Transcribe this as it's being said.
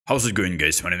How's it going,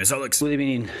 guys? My name is Alex. Good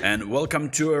evening. And welcome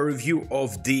to a review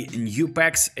of the new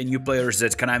packs and new players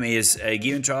that Konami is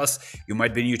giving to us. You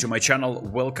might be new to my channel.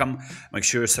 Welcome. Make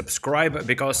sure you subscribe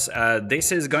because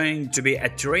this is going to be a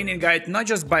training guide, not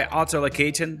just by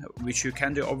auto-allocating, which you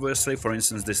can do obviously. For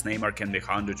instance, this Neymar can be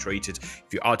 100 rated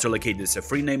if you auto-allocate. It's a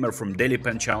free Neymar from Daily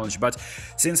Pen Challenge. But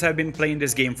since I've been playing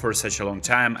this game for such a long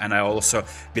time and I also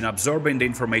been absorbing the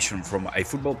information from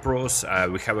eFootball pros,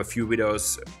 we have a few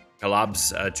videos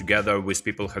collabs together with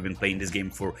people who have been playing this game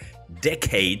for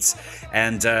decades,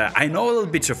 and I know a little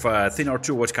bit of a thing or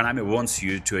two what Konami wants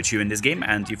you to achieve in this game.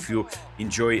 And if you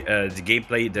enjoy the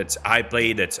gameplay that I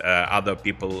play, that other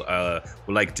people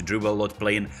who like to dribble a lot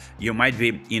playing, you might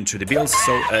be into the builds.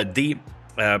 So the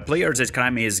players that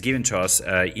Konami is giving to us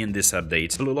in this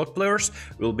update, blue lock players,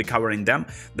 we'll be covering them.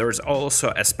 There's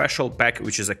also a special pack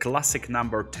which is a classic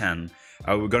number 10.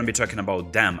 We're going to be talking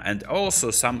about them, and also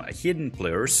some hidden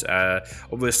players.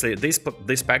 Obviously,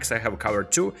 these packs I have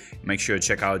covered too. Make sure you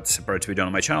check out separate video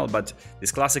on my channel. But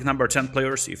this classic number 10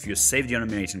 players, if you save the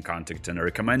nominating contact, and I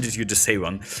recommended you to save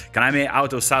one, Konami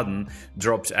out of sudden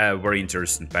dropped a very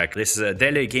interesting pack. This is a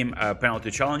daily game penalty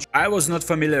challenge. I was not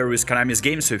familiar with Konami's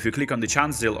game, so if you click on the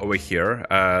chance deal over here,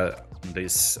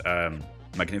 this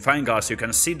magnifying glass, you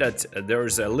can see that there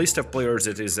is a list of players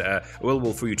that is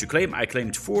available for you to claim. I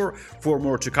claimed four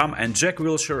more to come, and Jack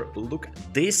Wilshere, look,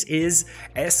 this is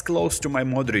as close to my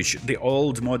Modric, the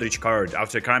old Modric card,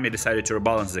 after Konami decided to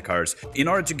rebalance the cards. In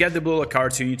order to get the blue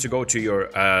cards, you need to go to your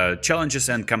challenges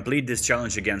and complete this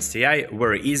challenge against AI.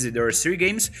 Very easy. There are 3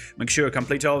 games. Make sure you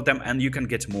complete all of them and you can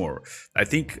get more. I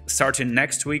think starting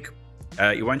next week,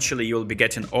 eventually you'll be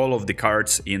getting all of the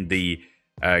cards in the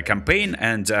campaign,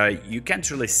 and you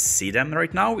can't really see them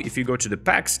right now if you go to the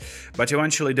packs, but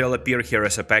eventually they'll appear here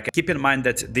as a pack. Keep in mind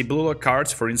that the blue lock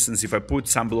cards, for instance, if I put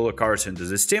some blue lock cards into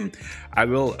this team, I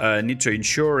will need to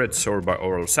ensure it, or by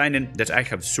oral signing, that I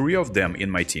have 3 of them in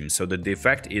my team so that the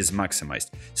effect is maximized.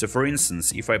 So for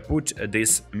instance, if I put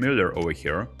this Muller over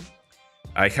here,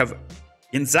 I have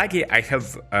Inzaghi, I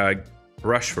have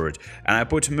Rashford, and I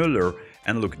put Muller,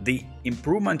 and look, the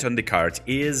improvement on the card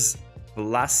is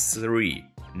 +3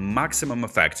 maximum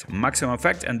effect,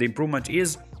 and the improvement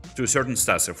is to certain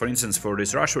stats. So for instance, for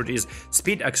this Rashford is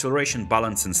speed, acceleration,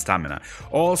 balance and stamina.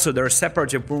 Also, there's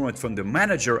separate improvement from the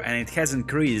manager, and it has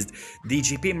increased. The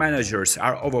GP managers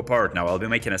are overpowered now. I'll be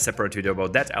making a separate video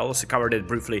about that. I also covered it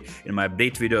briefly in my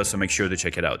update video, so make sure to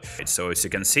check it out. So as you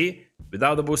can see,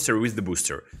 without the booster, with the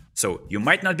booster. So you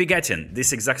might not be getting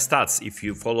these exact stats if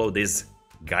you follow this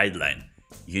guideline.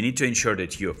 You need to ensure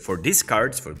that for these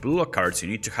cards, for blue lock cards, you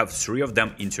need to have 3 of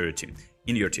them in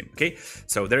your team, okay?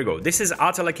 So there you go. This is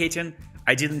auto-allocating.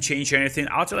 I didn't change anything.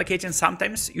 Auto-allocating,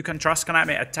 sometimes you can trust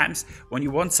Konami. At times, when you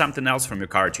want something else from your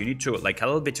card, you need to like a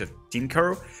little bit of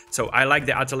tinker. So I like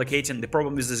the auto-allocating. The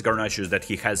problem with this Garnacho is that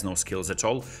he has no skills at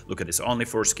all. Look at this, only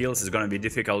 4 skills. It's going to be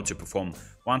difficult to perform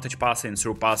one-touch passing,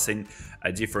 through passing,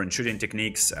 different shooting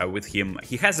techniques with him.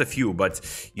 He has a few, but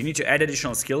you need to add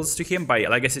additional skills to him by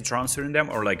legacy transferring them,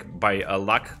 or like by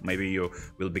luck. Maybe you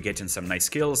will be getting some nice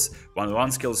skills,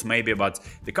 1-on-1 skills maybe, but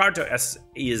the card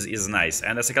is nice,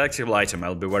 and as a collectible item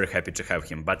I'll be very happy to have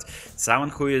him. But someone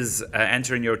who is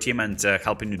entering your team and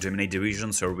helping you dominate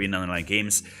divisions or win online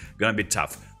games, gonna be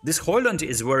tough. This Højlund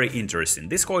is very interesting.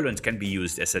 This Højlund can be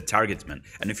used as a target man,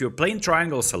 and if you're playing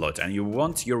triangles a lot and you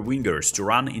want your wingers to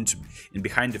run in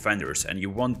behind defenders and you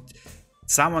want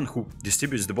someone who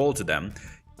distributes the ball to them,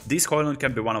 this Højlund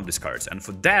can be one of these cards. And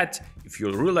for that, if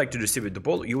you really like to distribute the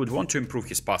ball, you would want to improve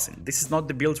his passing. This is not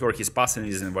the build where his passing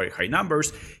is in very high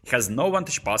numbers. He has no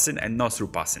one-touch passing and no through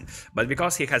passing. But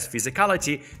because he has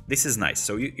physicality, this is nice.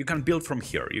 So you can build from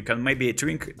here. You can maybe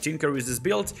tinker with this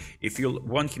build. If you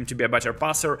want him to be a better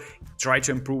passer, try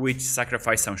to improve it,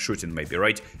 sacrifice some shooting maybe,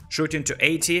 right? Shooting to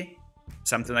 80,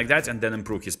 something like that, and then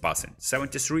improve his passing.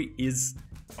 73 is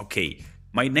okay.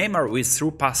 My Neymar with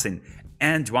through passing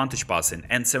and one-touch passing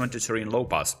and 73 in low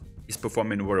pass is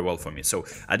performing very well for me. So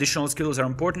additional skills are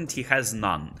important. He has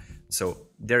none. So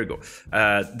there you go.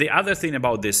 The other thing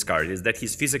about this card is that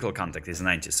his physical contact is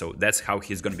 90. So that's how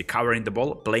he's going to be covering the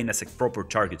ball, playing as a proper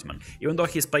target man. Even though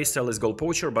his playstyle is goal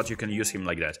poacher, but you can use him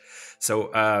like that. So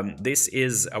this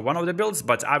is one of the builds,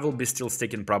 but I will be still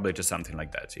sticking probably to something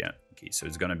like that. Yeah. Okay. So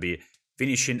it's going to be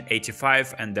finishing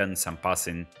 85 and then some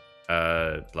passing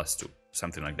 +2,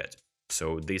 something like that.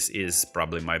 So this is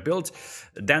probably my build.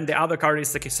 Then the other card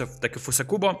is the case of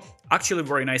Kubo. Actually,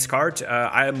 very nice card.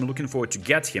 I am looking forward to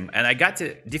get him, and I got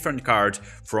a different card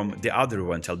from the other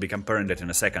one. I'll be comparing that in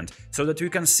a second, so that we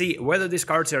can see whether these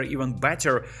cards are even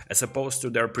better as opposed to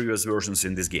their previous versions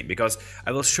in this game. Because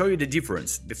I will show you the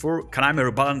difference. Before Konami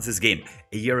rebalanced this game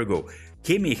a year ago,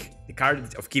 Kimmich, the card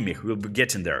of Kimmich, we'll be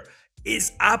getting there,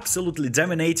 is absolutely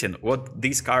dominating what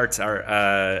these cards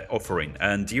are offering,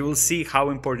 and you will see how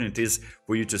important it is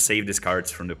for you to save these cards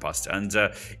from the past. And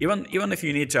even if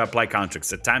you need to apply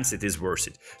contracts, at times it is worth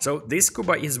it. So this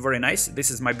Kubo is very nice. This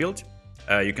is my build.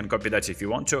 You can copy that if you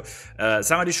want to.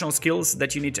 Some additional skills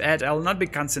that you need to add. I'll not be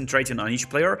concentrating on each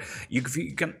player. You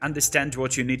can understand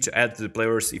what you need to add to the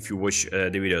players if you watch the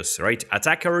videos, right?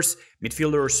 Attackers,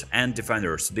 midfielders, and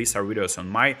defenders. These are videos on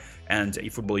my and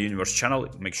eFootball Universe channel.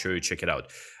 Make sure you check it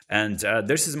out. And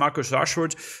this is Marcus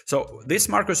Rashford. So this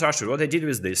Marcus Rashford, what I did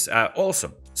with this,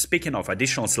 also, speaking of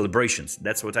additional celebrations,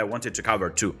 that's what I wanted to cover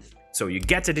too. So you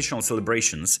get additional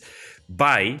celebrations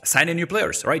by signing new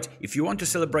players, right? If you want to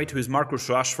celebrate with Marcus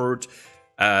Rashford,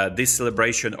 this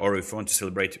celebration, or if you want to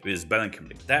celebrate with Bellingham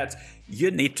like that,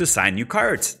 you need to sign new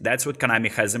cards. That's what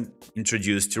Konami has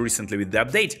introduced recently with the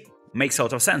update. Makes a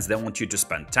lot of sense. They want you to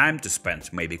spend time, to spend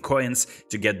maybe coins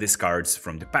to get these cards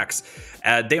from the packs.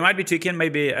 They might be tweaking,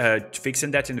 maybe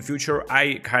fixing that in the future.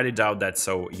 I highly doubt that,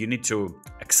 so you need to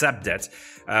accept that.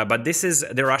 But this is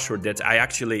the Rashford that I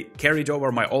actually carried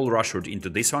over my old Rashford into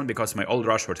this one, because my old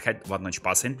Rashford had one-touch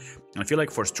passing. I feel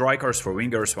like for strikers, for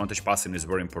wingers, one-touch passing is a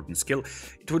very important skill.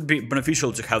 It would be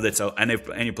beneficial to have that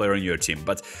any player in your team.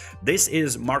 But this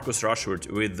is Marcus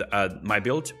Rashford with my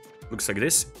build. Looks like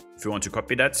this. If you want to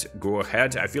copy that, go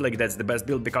ahead. I feel like that's the best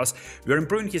build because we're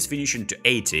improving his finishing to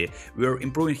 80. We're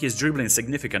improving his dribbling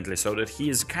significantly so that he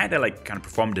is kind of like can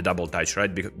perform the double touch,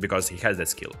 right? Because he has that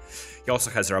skill. He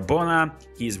also has Rabona.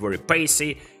 He's very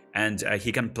pacey. And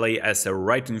he can play as a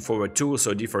right-wing forward too,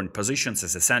 so different positions,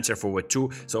 as a center forward too.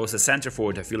 So as a center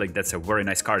forward, I feel like that's a very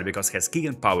nice card because he has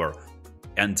kicking power.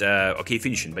 And okay,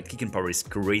 finishing, but kicking power is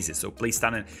crazy. So play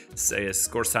stunning,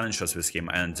 score stunning shots with him,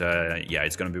 and yeah,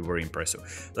 it's gonna be very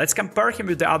impressive. Let's compare him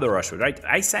with the other Rashford, right?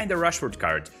 I signed a Rashford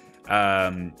card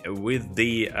with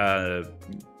the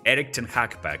Erik ten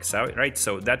Hag pack, right?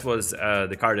 So that was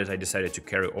the card that I decided to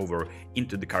carry over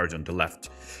into the card on the left.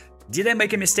 Did I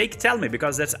make a mistake? Tell me,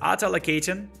 because that's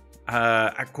auto-allocating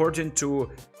according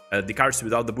to the cards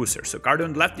without the booster. So card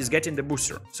on the left is getting the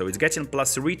booster, so it's getting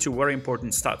 +3 to very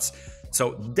important stats.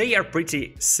 So they are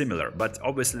pretty similar, but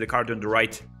obviously the card on the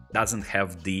right doesn't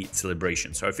have the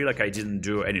celebration. So I feel like I didn't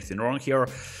do anything wrong here.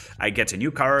 I get a new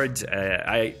card.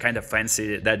 I kind of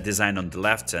fancy that design on the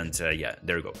left, and yeah,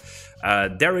 there you go.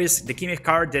 There is the Kimmich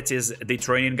card. That is the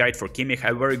training guide for Kimmich.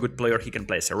 A very good player. He can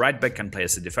play as a right back, can play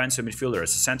as a defensive midfielder,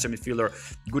 as a center midfielder.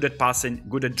 Good at passing,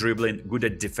 good at dribbling, good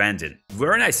at defending.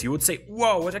 Very nice. You would say,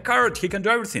 whoa, what a card. He can do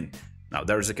everything. Now,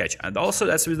 there's a catch. And also,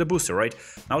 that's with the booster, right?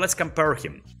 Now, let's compare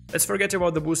him. Let's forget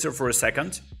about the booster for a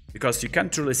second, because you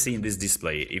can't really see in this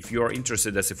display. If you're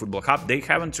interested as a Football Hub, they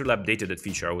haven't really updated that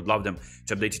feature. I would love them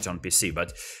to update it on PC,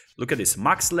 but look at this.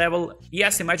 Max level.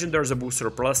 Yes, imagine there's a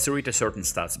booster +3 to certain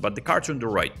stats, but the card on the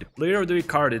right, the player of the week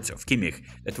card of Kimmich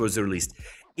that was released,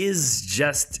 is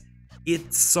just...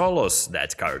 it solos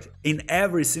that card. In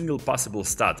every single possible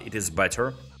stat, it is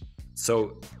better.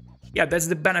 So... yeah, that's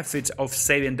the benefit of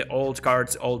saving the old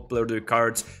cards, old player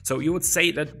cards. So you would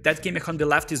say that Kimmich on the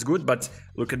left is good, but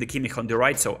look at the Kimmich on the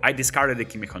right. So I discarded the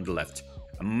Kimmich on the left.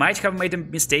 I might have made a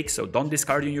mistake, so don't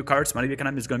discard your new cards. Money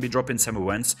Economy is going to be dropping some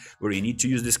events where you need to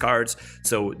use these cards,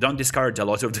 so don't discard a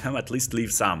lot of them, at least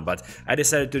leave some. But I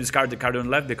decided to discard the card on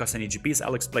the left because I need GPs.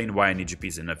 I'll explain why I need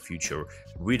GPs in a future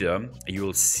video. You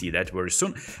will see that very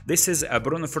soon. This is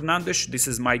Bruno Fernandes. This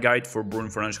is my guide for Bruno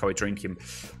Fernandes, how I trained him.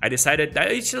 I decided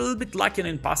that it's a little bit lacking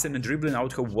in passing and dribbling. I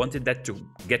would have wanted that to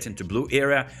get into blue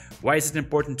area. Why is it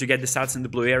important to get the stats in the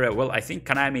blue area? Well, I think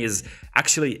Konami is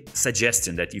actually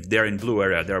suggesting that if they're in blue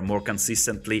area, they're more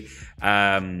consistently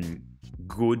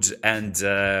good and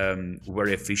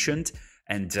very efficient,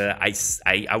 and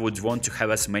I would want to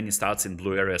have as many stats in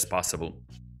blue area as possible.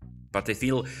 But I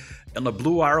feel on a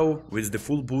blue arrow with the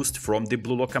full boost from the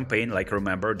Blue Lock campaign, like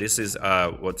remember, this is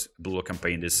what Blue Lock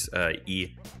campaign, this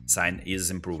E sign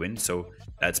is improving, so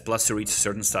that's +3 to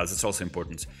certain stats. It's also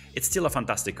important. It's still a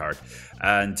fantastic card.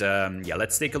 And yeah,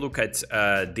 let's take a look at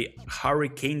the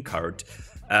Hurricane card.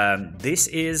 This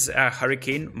is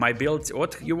Hurricane. My build,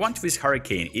 what you want with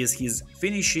Hurricane is his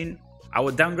finishing. I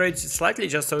would downgrade it slightly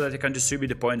just so that I can distribute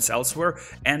the points elsewhere,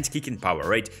 and kicking power,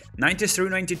 right?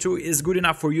 93-92 is good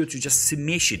enough for you to just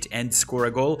smash it and score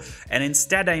a goal, and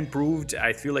instead I improved,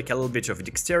 I feel like a little bit of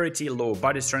dexterity, low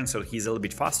body strength, so he's a little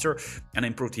bit faster, and I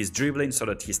improved his dribbling so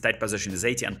that his tight possession is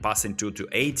 80 and passing 2 to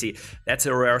 80. That's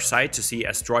a rare sight to see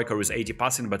a striker with 80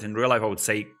 passing, but in real life I would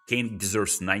say Kane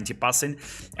deserves 90 passing,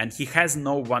 and he has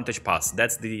no one-touch pass.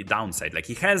 That's the downside. Like,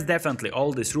 he has definitely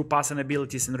all the through passing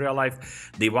abilities in real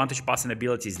life. The one-touch pass passing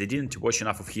abilities. They didn't watch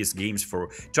enough of his games for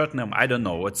Tottenham. I don't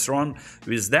know what's wrong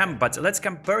with them, but let's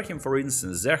compare him. For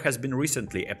instance, there has been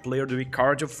recently a player of the week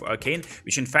card of Kane,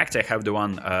 which in fact I have the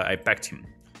one I packed him.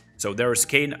 So there is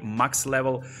Kane max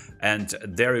level, and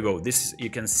there you go. This, you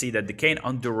can see that the Kane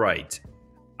on the right,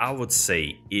 I would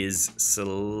say, is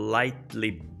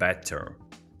slightly better,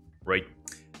 right?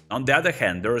 On the other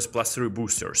hand, there is +3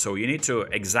 booster, so you need to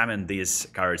examine these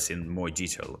cards in more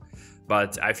detail.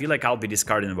 But I feel like I'll be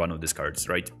discarding one of these cards,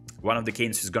 right? One of the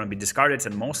Kanes is going to be discarded,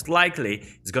 and most likely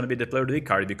it's going to be the player of the week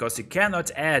card, because you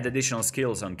cannot add additional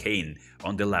skills on Kane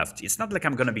on the left. It's not like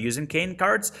I'm going to be using Kane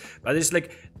cards, but it's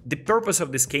like the purpose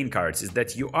of these Kane cards is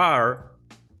that you are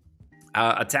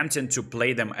attempting to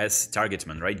play them as target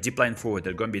man, right? Deep line forward,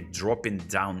 they're going to be dropping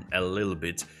down a little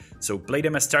bit. So play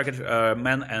them as target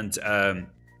man and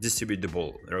distribute the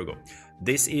ball. There we go.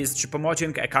 This is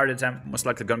Choupo-Moting, a card that I'm most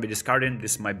likely going to be discarding.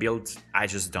 This is my build. I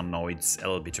just don't know. It's a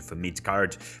little bit of a mid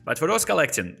card. But for those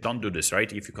collecting, don't do this,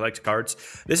 right? If you collect cards.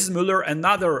 This is Muller,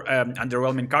 another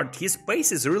underwhelming card. His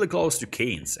pace is really close to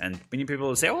Kane's. And many people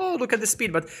will say, oh, look at the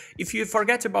speed. But if you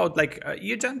forget about, like,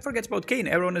 you don't forget about Kane.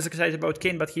 Everyone is excited about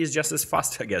Kane, but he's just as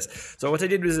fast, I guess. So what I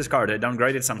did with this card, I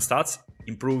downgraded some stats.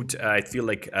 Improved, I feel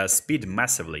like, speed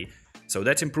massively. So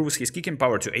that improves his kicking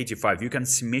power to 85. You can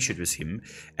smash it with him.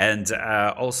 And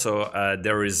also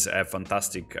there is a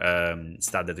fantastic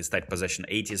stat that is tight possession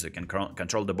 80, so you can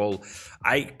control the ball.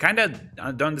 I kind of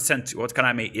don't understand what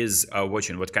Konami is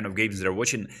watching, what kind of games they're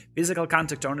watching. Physical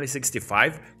contact only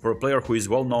 65 for a player who is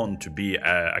well known to be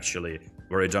actually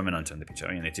very dominant on the pitch.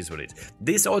 I mean, it is what it is.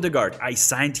 This Odegaard, I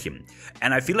signed him,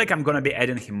 and I feel like I'm gonna be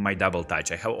adding him my double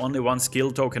touch. I have only one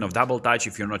skill token of double touch.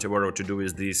 If you're not aware what to do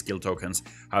with these skill tokens,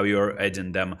 how you're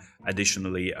adding them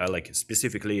additionally, like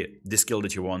specifically the skill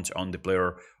that you want on the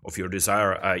player of your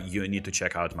desire, you need to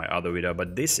check out my other video.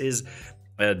 But this is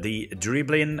the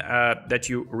dribbling that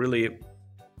you really,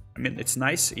 I mean, it's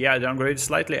nice. Yeah, I downgraded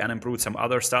slightly and improved some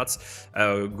other stats.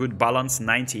 Good balance,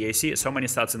 90 AC. So many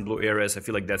stats in blue areas. I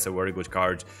feel like that's a very good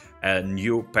card.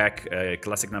 New pack,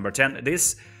 classic number 10.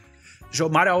 This Joe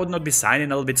Mario I would not be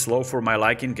signing, a little bit slow for my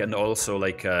liking, and also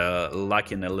like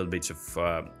lacking a little bit of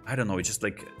I don't know, just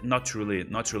like not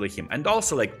really him. And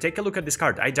also like take a look at this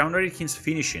card. I downgraded his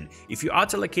finishing. If you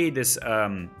auto-allocate this,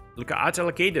 look at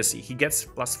auto-allocate this, he gets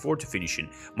 +4 to finishing.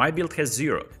 My build has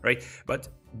 0, right? But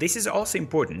this is also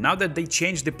important. Now that they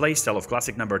changed the playstyle of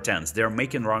classic number 10s, they're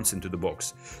making runs into the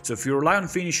box. So if you rely on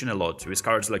finishing a lot with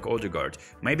cards like Odegaard,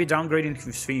 maybe downgrading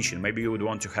his finishing, maybe you would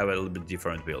want to have a little bit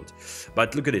different build.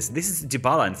 But look at this. This is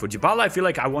Dybala, and for Dybala, I feel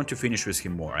like I want to finish with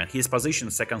him more. And his position,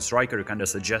 second striker, kind of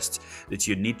suggests that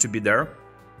you need to be there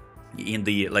in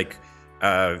the like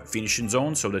finishing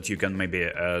zone, so that you can maybe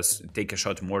take a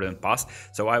shot more than pass.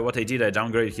 So what I did, I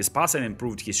downgraded his pass and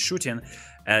improved his shooting,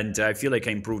 and I feel like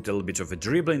I improved a little bit of a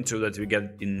dribbling so that we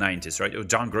get in 90s, right? Or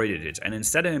downgraded it, and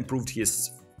instead I improved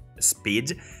his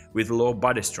speed with low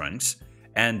body strength,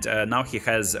 and now he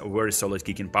has a very solid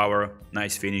kicking power,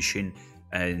 nice finishing,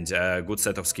 and good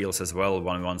set of skills as well,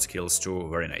 1-1 skills too,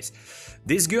 very nice.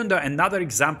 This Gundogan, another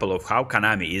example of how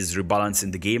Konami is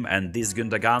rebalancing the game, and this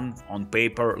Gundogan on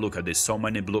paper, look at this, so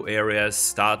many blue areas,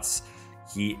 stats,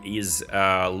 he is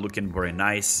looking very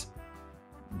nice.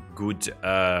 Good,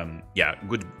 yeah,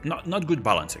 good, not good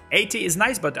balancing. 80 is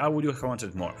nice, but I would have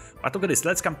wanted more. But look at this,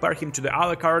 let's compare him to the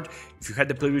other card. If you had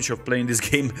the privilege of playing this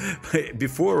game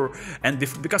before, and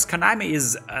because Konami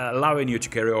is allowing you to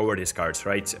carry over these cards,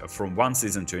 right, from one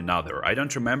season to another. I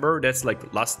don't remember, that's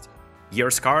like last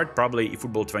year's card, probably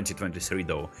eFootball 2023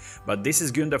 though. But this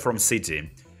is Gundogan from City.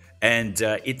 And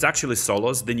it actually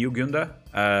solos the new Gundogan,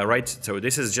 right? So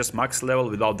this is just max level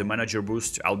without the manager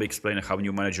boost. I'll be explaining how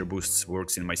new manager boosts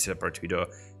works in my separate video,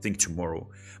 I think tomorrow.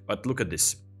 But look at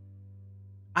this.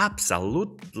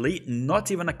 Absolutely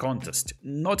not even a contest.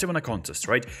 Not even a contest,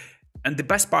 right? And the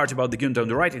best part about the Gundogan on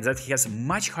the right is that he has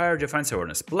much higher defense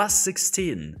awareness,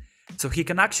 +16. So he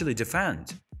can actually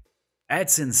defend.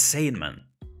 That's insane, man.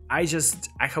 I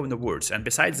have no words. And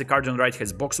besides, the card on the right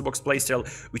has box-to-box playstyle,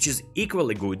 which is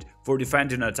equally good for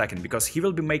defending and attacking, because he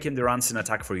will be making the runs in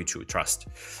attack for you too, trust.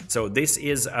 So this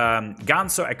is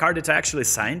Ganso, a card that I actually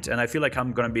signed, and I feel like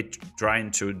I'm gonna be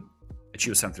trying to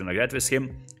achieve something like that with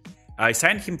him. I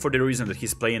signed him for the reason that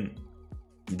he's playing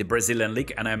the Brazilian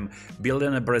league, and I'm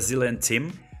building a Brazilian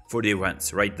team for the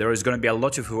events, right? There is going to be a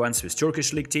lot of events with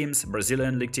Turkish league teams,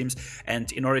 Brazilian league teams, and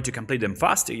in order to complete them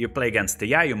fast, you play against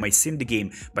the AI, you may sim the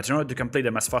game, but in order to complete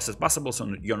them as fast as possible,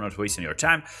 so you're not wasting your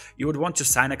time, you would want to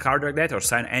sign a card like that, or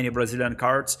sign any Brazilian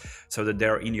cards, so that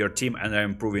they're in your team and are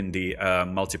improving the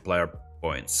multiplayer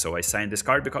points. So I signed this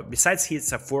card because besides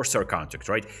it's a 4-star contract,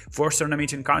 right? 4-star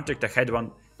nominating contract, I had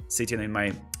one sitting in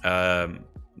my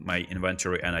my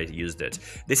inventory, and I used it.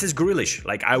 This is Grealish.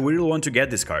 Like, I really want to get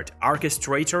this card.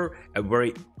 Orchestrator, a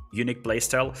very unique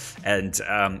playstyle, and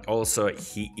also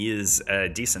he is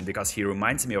decent because he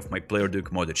reminds me of my player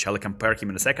Duke Modric. I'll compare him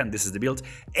in a second. This is the build.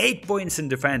 8 points in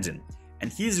defending,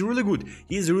 and he's really good.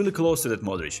 He's really close to that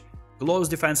Modric. Close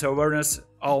defensive awareness,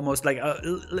 almost like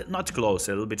not close,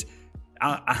 a little bit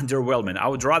underwhelming. I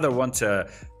would rather want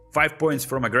 5 points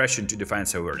from aggression to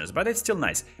defensive awareness, but it's still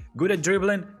nice. Good at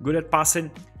dribbling, good at passing,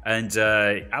 and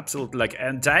absolutely like.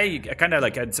 And I kind of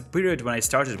like, it's a period when I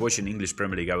started watching English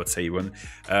Premier League, I would say, when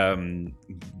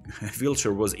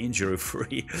Wilshere was injury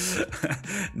free.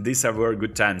 These are very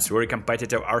good times. Very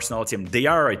competitive Arsenal team. They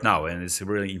are right now, and it's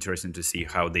really interesting to see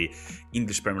how the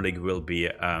English Premier League will be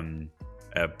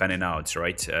panning out.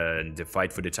 Right, the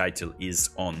fight for the title is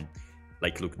on.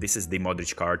 Like, look, this is the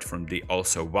Modric card from the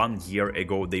also 1 year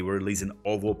ago. They were releasing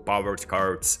overpowered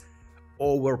cards.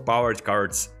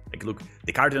 Like, look,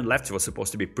 the card on the left was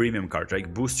supposed to be premium card,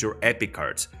 right? Boost your epic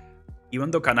cards. Even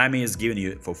though Konami is giving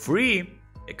you for free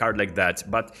a card like that,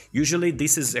 but usually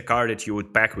this is a card that you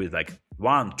would pack with like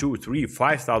 1, 2, 3,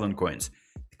 5,000 coins.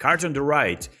 The card on the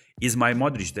right is my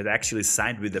Modric that actually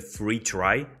signed with a free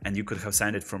try, and you could have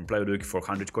signed it from PlayerDuke for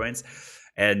 100 coins.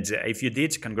 And if you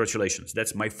did, congratulations.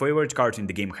 That's my favorite card in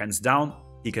the game, hands down.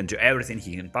 He can do everything.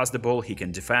 He can pass the ball, he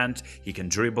can defend, he can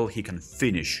dribble, he can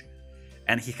finish.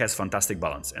 And he has fantastic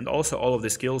balance. And also all of the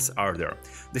skills are there.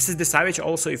 This is the Savage.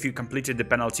 Also, if you completed the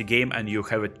penalty game and you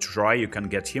have a try, you can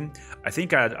get him. I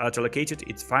think I auto-allocated,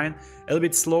 it's fine. A little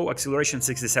bit slow, acceleration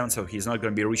 67, so he's not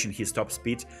going to be reaching his top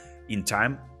speed in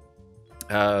time.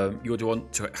 You would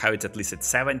want to have it at least at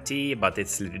 70, but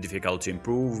it's a little difficult to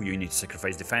improve. You need to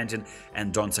sacrifice defending,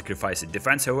 and don't sacrifice it.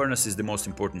 Defensive awareness is the most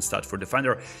important stat for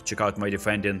defender. Check out my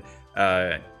defending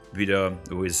video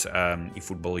with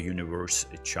eFootball Universe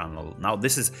channel. Now,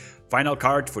 this is final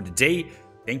card for the day.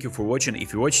 Thank you for watching.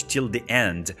 If you watch till the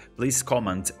end, please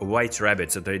comment White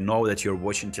Rabbit so that I know that you're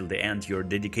watching till the end. You're a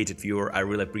dedicated viewer. I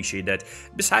really appreciate that.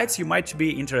 Besides, you might be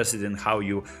interested in how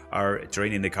you are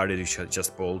training the card that you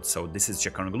just pulled. So this is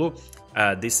Chakanoglu.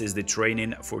 This is the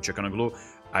training for Chakanoglu.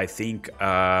 I think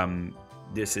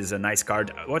this is a nice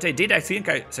card. What I did, I think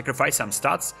I sacrificed some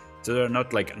stats. So they're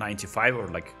not like 95 or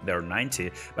like they're 90,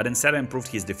 but instead I improved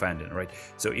his defending, right?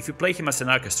 So if you play him as an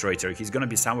orchestrator, he's gonna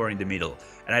be somewhere in the middle.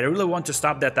 And I really want to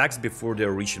stop the attacks before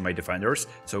they're reaching my defenders.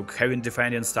 So having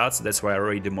defending stats, that's why I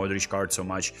rate the Modric card so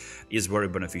much, is very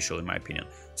beneficial in my opinion.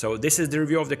 So this is the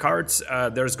review of the cards.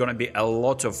 There's gonna be a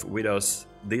lot of videos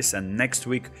this and next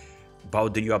week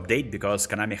about the new update, because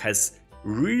Konami has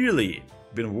really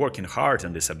been working hard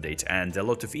on this update, and a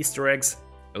lot of Easter eggs,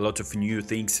 a lot of new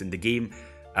things in the game.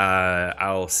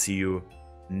 I'll see you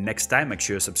next time. Make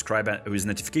sure you subscribe with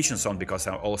notifications on, because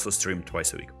I'll also stream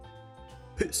twice a week.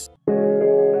 Peace.